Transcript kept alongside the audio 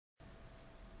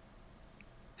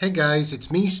Hey guys,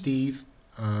 it's me, Steve,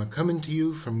 coming to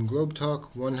you from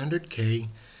GlobeTalk 100K.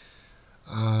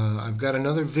 I've got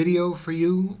another video for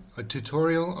you, a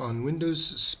tutorial on Windows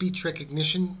speech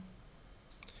recognition.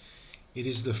 It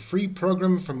is the free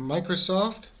program from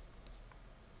Microsoft.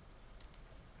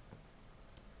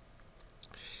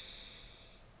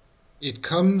 It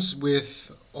comes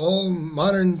with all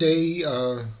modern day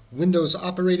Windows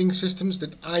operating systems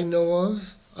that I know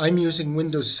of. I'm using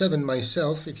Windows 7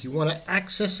 myself. If you want to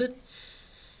access it,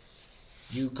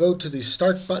 you go to the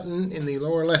Start button in the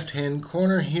lower left-hand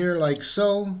corner here, like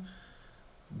so.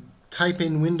 Type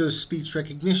in Windows Speech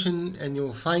Recognition and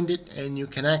you'll find it and you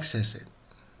can access it.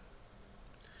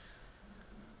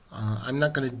 I'm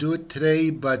not going to do it today,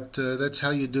 but that's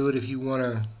how you do it if you want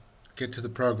to get to the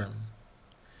program.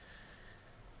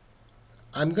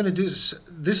 I'm going to do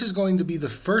this is going to be the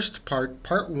first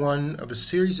part one of a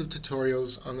series of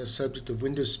tutorials on the subject of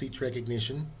Windows Speech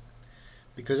Recognition,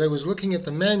 because I was looking at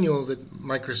the manual that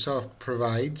Microsoft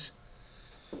provides,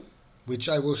 which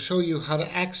I will show you how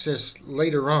to access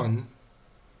later on.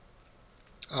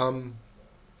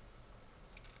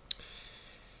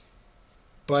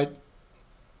 But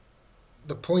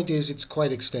the point is, it's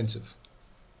quite extensive.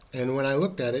 And when I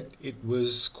looked at it, it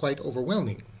was quite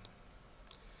overwhelming.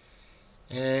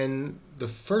 And the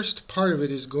first part of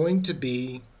it is going to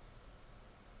be,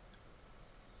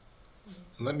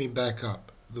 let me back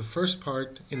up. In the first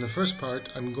part, I'm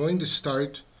going to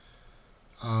start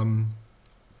in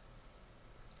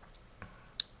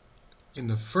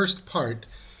the first part.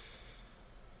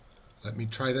 Let me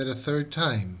try that a third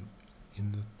time.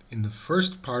 In the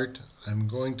first part, I'm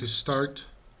going to start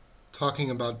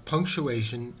talking about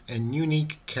punctuation and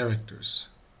unique characters.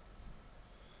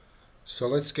 So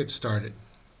let's get started.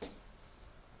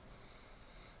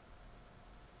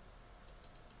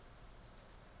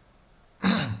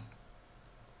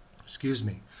 Excuse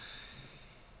me.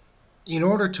 In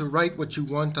order to write what you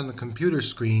want on the computer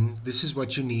screen, this is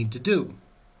what you need to do.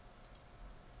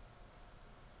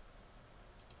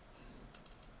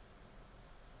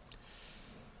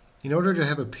 In order to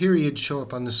have a period show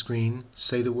up on the screen,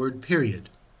 say the word period.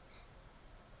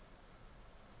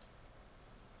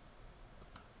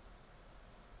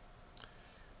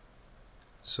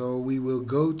 So we will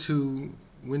go to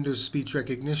Windows Speech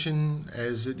Recognition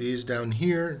as it is down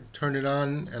here, turn it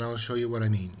on, and I'll show you what I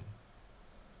mean.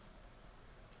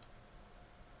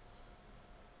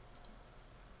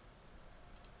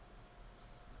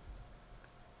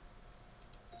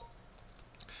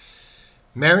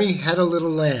 Mary had a little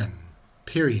lamb,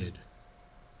 period.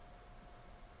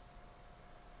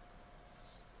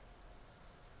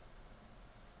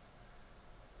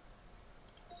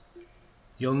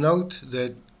 You'll note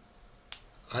that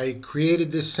I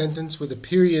created this sentence with a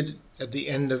period at the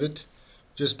end of it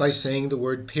just by saying the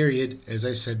word period, as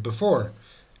I said before,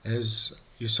 as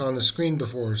you saw on the screen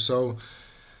before. So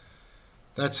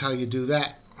that's how you do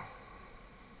that.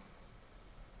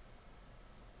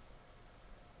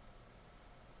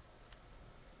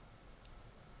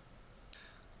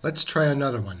 Let's try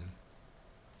another one.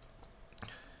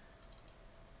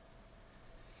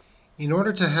 In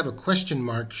order to have a question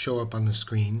mark show up on the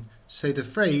screen, say the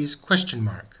phrase question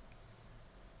mark.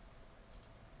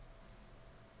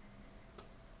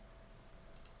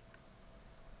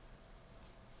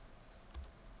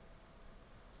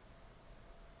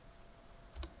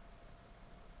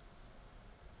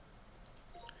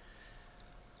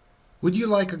 Would you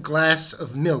like a glass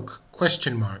of milk?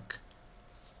 Question mark.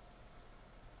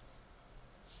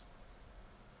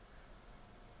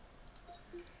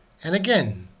 And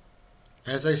again,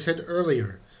 as I said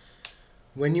earlier,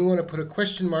 when you want to put a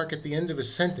question mark at the end of a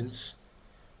sentence,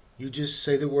 you just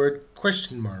say the word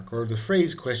question mark or the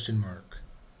phrase question mark.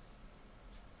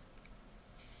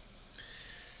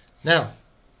 Now,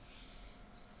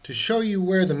 to show you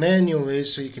where the manual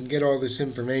is so you can get all this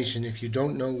information if you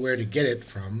don't know where to get it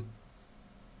from,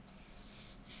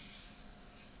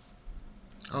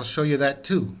 I'll show you that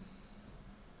too.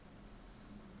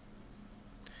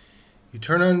 You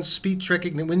turn on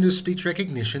Windows Speech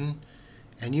Recognition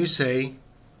and you say,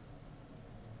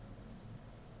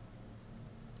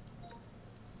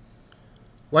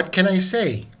 what can I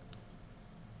say?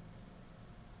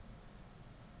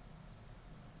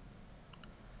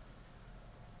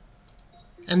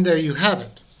 And there you have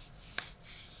it.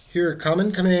 Here are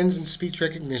common commands in speech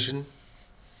recognition,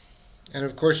 and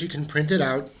of course you can print it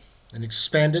out and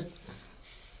expand it.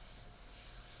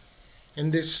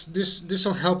 And this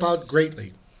will help out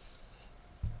greatly.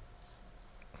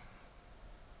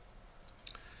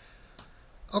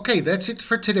 Okay, that's it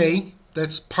for today.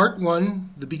 That's part one,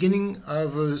 the beginning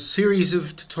of a series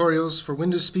of tutorials for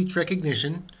Windows Speech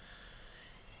Recognition.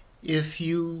 If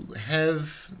you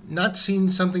have not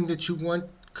seen something that you want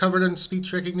covered on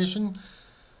speech recognition,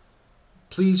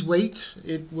 please wait.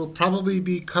 It will probably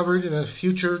be covered in a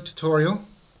future tutorial.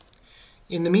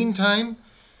 In the meantime,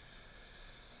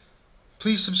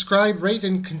 please subscribe, rate,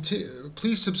 and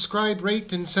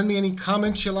send me any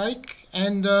comments you like.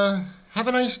 And have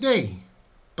a nice day.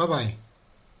 Bye-bye.